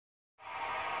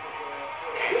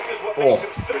Oh.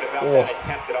 Oh.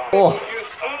 Oh.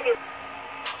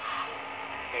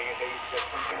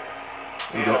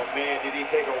 Oh man, did he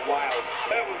take a wild?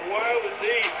 That was wild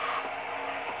indeed.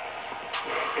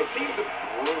 It seems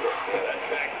brutal. Yeah, that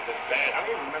package is bad. I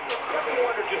don't even remember. I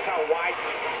wonder just how wide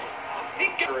he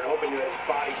got and hoping that his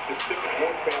body specific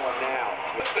won't fail him now.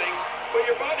 Good thing, but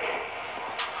your body.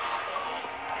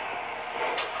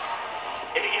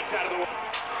 And he gets out of the way.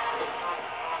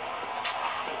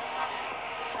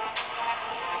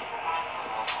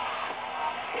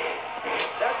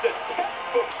 That's a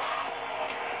textbook.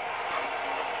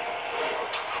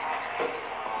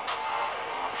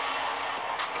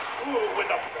 Ooh, with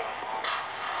the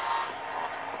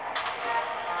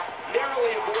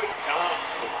narrowly avoid.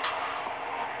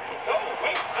 Oh,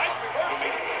 wait, nice reversal.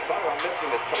 Sorry, I'm missing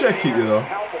the Check it, you know.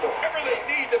 Whatever they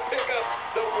need to pick up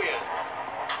the win.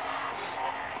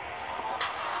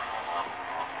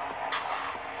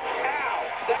 Ow!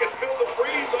 That can feel the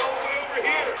breeze all the way over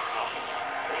here.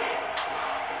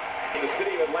 The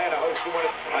city of Atlanta hosts one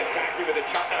attacking with a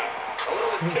chop. A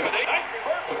little intimidating. Nice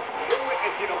reversal. You're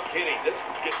witnessing, no kidding. This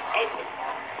is getting ugly.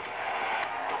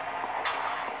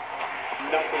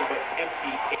 Nothing but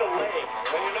empty the legs.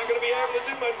 Well, you're not going to be able to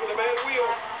do much with a man wheel.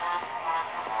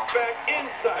 Back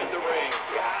inside the ring.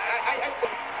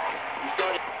 He's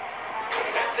starting.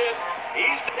 That's it.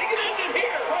 He's taking it into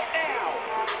here right now.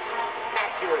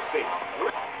 Accuracy.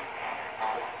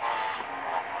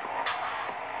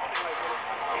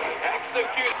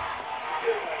 Execute.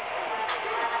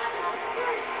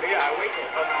 Yeah, I wait.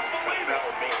 I don't believe that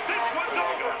was me.